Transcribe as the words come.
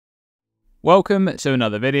Welcome to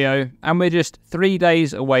another video, and we're just 3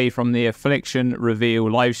 days away from the Affliction reveal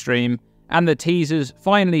livestream, and the teasers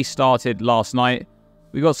finally started last night.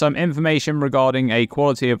 We got some information regarding a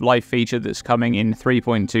quality of life feature that's coming in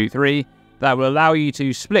 3.23 that will allow you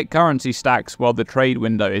to split currency stacks while the trade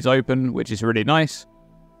window is open, which is really nice.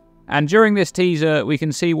 And during this teaser, we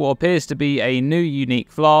can see what appears to be a new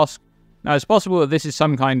unique flask. Now, it's possible that this is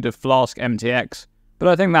some kind of flask MTX, but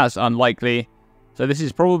I think that's unlikely. So this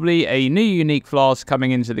is probably a new unique flask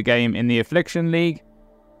coming into the game in the Affliction League,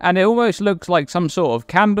 and it almost looks like some sort of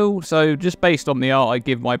candle, so just based on the art I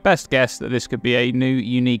give my best guess that this could be a new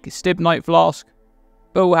unique Stibnite flask,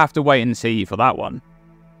 but we'll have to wait and see for that one.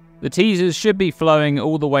 The teasers should be flowing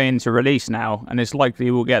all the way into release now, and it's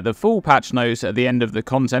likely we'll get the full patch notes at the end of the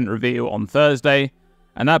content reveal on Thursday,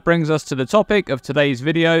 and that brings us to the topic of today's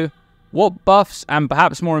video. What buffs, and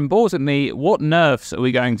perhaps more importantly, what nerfs are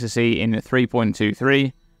we going to see in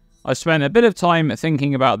 3.23? I spent a bit of time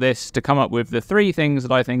thinking about this to come up with the 3 things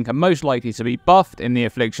that I think are most likely to be buffed in the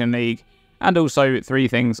Affliction League, and also 3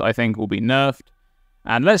 things I think will be nerfed.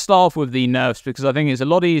 And let's start off with the nerfs, because I think it's a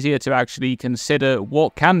lot easier to actually consider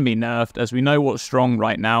what can be nerfed, as we know what's strong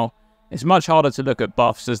right now. It's much harder to look at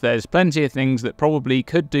buffs, as there's plenty of things that probably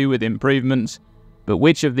could do with improvements, but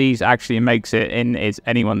which of these actually makes it in is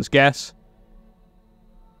anyone's guess.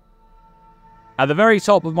 At the very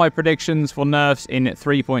top of my predictions for nerfs in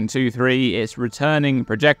 3.23, it's returning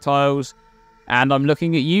projectiles, and I'm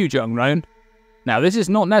looking at you, jungroan. Now, this is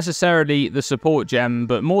not necessarily the support gem,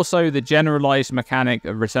 but more so the generalized mechanic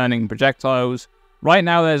of returning projectiles. Right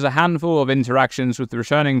now, there's a handful of interactions with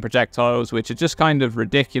returning projectiles which are just kind of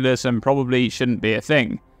ridiculous and probably shouldn't be a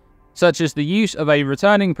thing, such as the use of a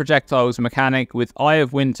returning projectiles mechanic with Eye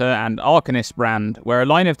of Winter and Arcanist Brand, where a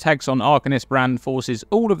line of text on Arcanist Brand forces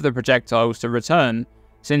all of the projectiles to return,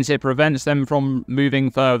 since it prevents them from moving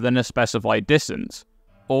further than a specified distance.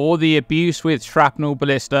 Or the abuse with Shrapnel,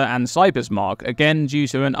 Ballista and Cyber's Mark, again due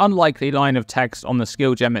to an unlikely line of text on the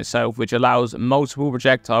skill gem itself which allows multiple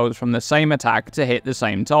projectiles from the same attack to hit the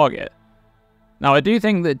same target. Now, I do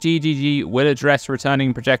think that GGG will address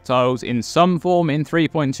returning projectiles in some form in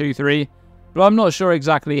 3.23, but I'm not sure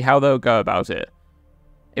exactly how they'll go about it.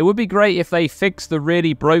 It would be great if they fix the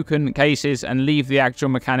really broken cases and leave the actual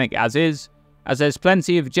mechanic as is, as there's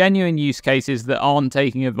plenty of genuine use cases that aren't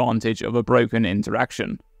taking advantage of a broken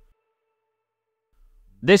interaction.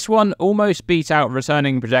 This one almost beat out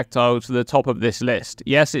returning projectiles to the top of this list.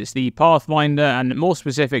 Yes, it's the Pathfinder and more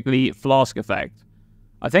specifically Flask effect.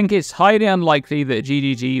 I think it's highly unlikely that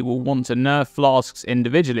GGG will want to nerf flasks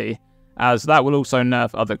individually, as that will also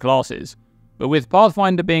nerf other classes. But with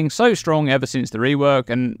Pathfinder being so strong ever since the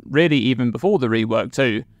rework, and really even before the rework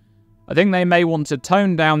too, I think they may want to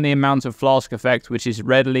tone down the amount of flask effect which is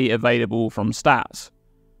readily available from stats.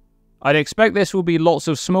 I'd expect this will be lots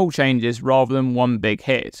of small changes rather than one big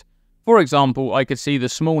hit. For example, I could see the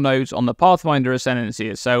small nodes on the Pathfinder Ascendancy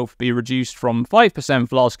itself be reduced from 5%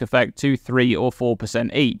 flask effect to 3 or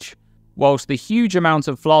 4% each, whilst the huge amount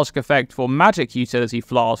of flask effect for magic utility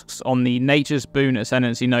flasks on the Nature's Boon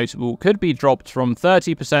Ascendancy notable could be dropped from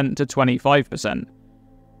 30% to 25%.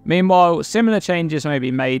 Meanwhile, similar changes may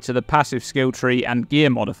be made to the passive skill tree and gear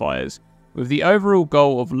modifiers, with the overall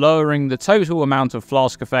goal of lowering the total amount of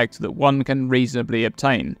flask effect that one can reasonably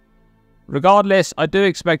obtain. Regardless, I do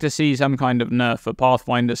expect to see some kind of nerf for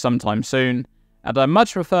Pathfinder sometime soon, and I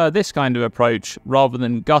much prefer this kind of approach rather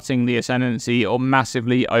than gutting the Ascendancy or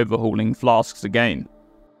massively overhauling flasks again.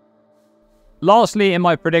 Lastly, in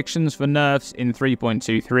my predictions for nerfs in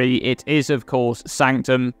 3.23, it is of course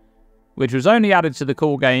Sanctum, which was only added to the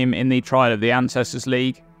core game in the Trial of the Ancestors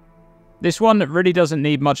League. This one really doesn't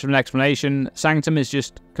need much of an explanation. Sanctum is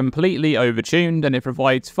just completely overtuned, and it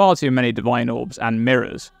provides far too many Divine Orbs and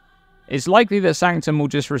Mirrors. It's likely that Sanctum will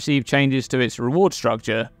just receive changes to its reward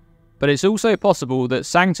structure, but it's also possible that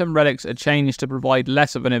Sanctum relics are changed to provide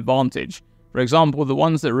less of an advantage. For example, the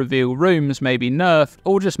ones that reveal rooms may be nerfed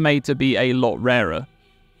or just made to be a lot rarer.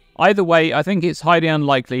 Either way, I think it's highly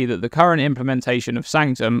unlikely that the current implementation of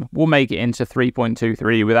Sanctum will make it into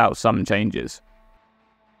 3.23 without some changes.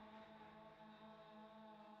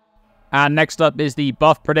 And next up is the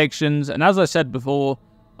buff predictions, and as I said before,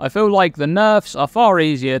 I feel like the nerfs are far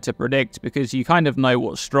easier to predict because you kind of know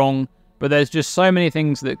what's strong, but there's just so many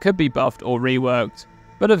things that could be buffed or reworked.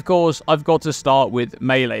 But of course, I've got to start with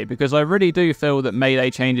melee, because I really do feel that melee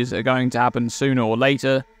changes are going to happen sooner or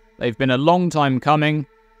later. They've been a long time coming.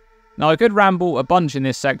 Now, I could ramble a bunch in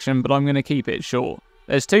this section, but I'm going to keep it short.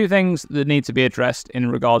 There's 2 things that need to be addressed in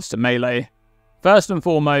regards to melee. First and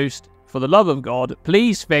foremost, for the love of God,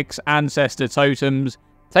 please fix Ancestor Totems.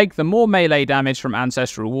 Take the more melee damage from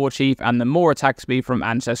Ancestral Warchief and the more attack speed from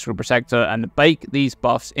Ancestral Protector and bake these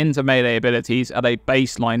buffs into melee abilities at a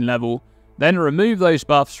baseline level, then remove those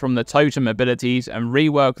buffs from the totem abilities and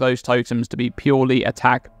rework those totems to be purely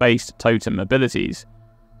attack-based totem abilities.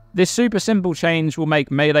 This super simple change will make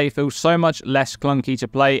melee feel so much less clunky to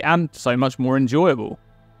play and so much more enjoyable.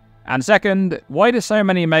 And second, why do so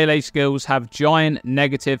many melee skills have giant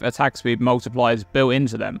negative attack speed multipliers built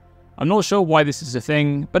into them? I'm not sure why this is a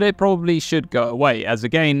thing, but it probably should go away, as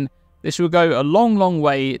again, this will go a long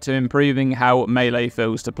way to improving how melee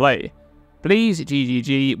feels to play. Please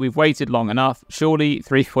GGG, we've waited long enough, surely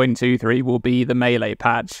 3.23 will be the melee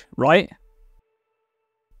patch, right?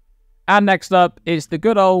 And next up is the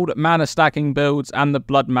good old mana stacking builds and the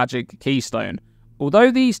Blood Magic Keystone.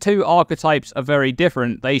 Although these two archetypes are very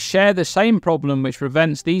different, they share the same problem which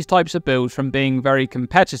prevents these types of builds from being very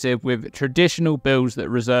competitive with traditional builds that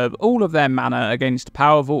reserve all of their mana against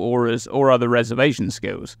powerful auras or other reservation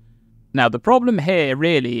skills. Now the problem here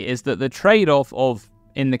really is that the trade-off of,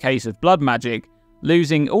 in the case of Blood Magic,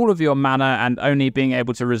 losing all of your mana and only being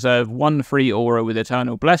able to reserve one free aura with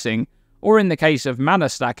Eternal Blessing, or in the case of mana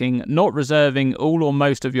stacking, not reserving all or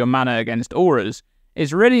most of your mana against auras,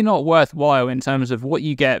 is really not worthwhile in terms of what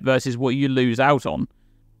you get versus what you lose out on.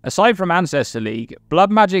 Aside from Ancestor League, Blood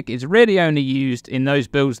Magic is really only used in those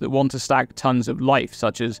builds that want to stack tons of life,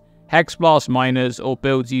 such as Hexblast Miners or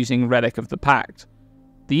builds using Relic of the Pact.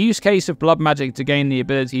 The use case of Blood Magic to gain the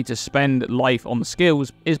ability to spend life on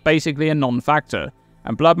skills is basically a non-factor,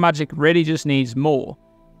 and Blood Magic really just needs more.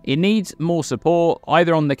 It needs more support,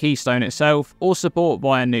 either on the Keystone itself, or support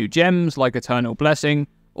via new gems like Eternal Blessing,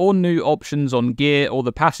 or new options on gear or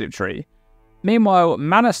the passive tree. Meanwhile,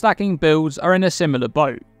 mana stacking builds are in a similar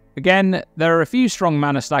boat. Again, there are a few strong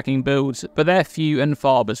mana stacking builds, but they're few and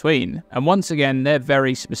far between, and once again they're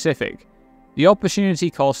very specific. The opportunity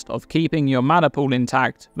cost of keeping your mana pool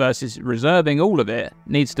intact versus reserving all of it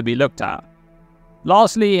needs to be looked at.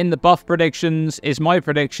 Lastly, in the buff predictions is my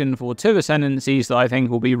prediction for two ascendancies that I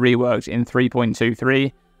think will be reworked in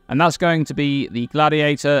 3.23, and that's going to be the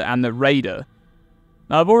Gladiator and the Raider.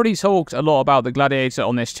 Now, I've already talked a lot about the Gladiator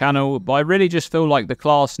on this channel, but I really just feel like the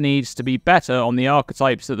class needs to be better on the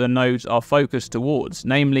archetypes that the nodes are focused towards,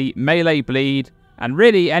 namely melee bleed, and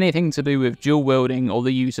really anything to do with dual wielding or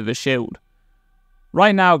the use of a shield.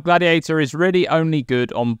 Right now, Gladiator is really only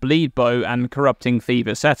good on bleed bow and corrupting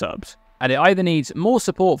fever setups, and it either needs more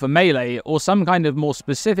support for melee or some kind of more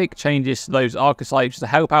specific changes to those archetypes to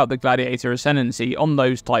help out the Gladiator ascendancy on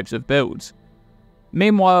those types of builds.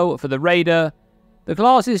 Meanwhile, for the Raider, the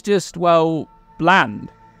class is just, well,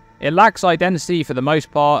 bland. It lacks identity for the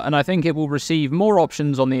most part, and I think it will receive more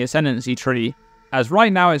options on the ascendancy tree, as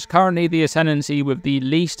right now it's currently the ascendancy with the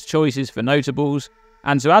least choices for notables,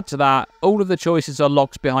 and to add to that, all of the choices are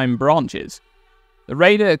locked behind branches. The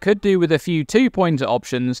Raider could do with a few 2-pointer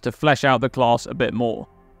options to flesh out the class a bit more.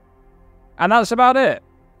 And that's about it.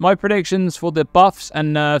 My predictions for the buffs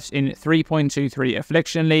and nerfs in 3.23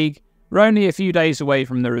 Affliction League. We're only a few days away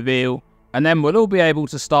from the reveal, and then we'll all be able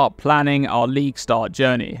to start planning our league start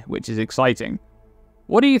journey, which is exciting.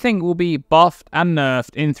 What do you think will be buffed and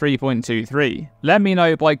nerfed in 3.23? Let me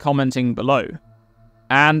know by commenting below.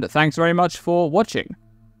 And thanks very much for watching.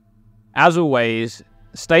 As always,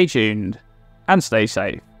 stay tuned and stay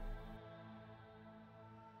safe.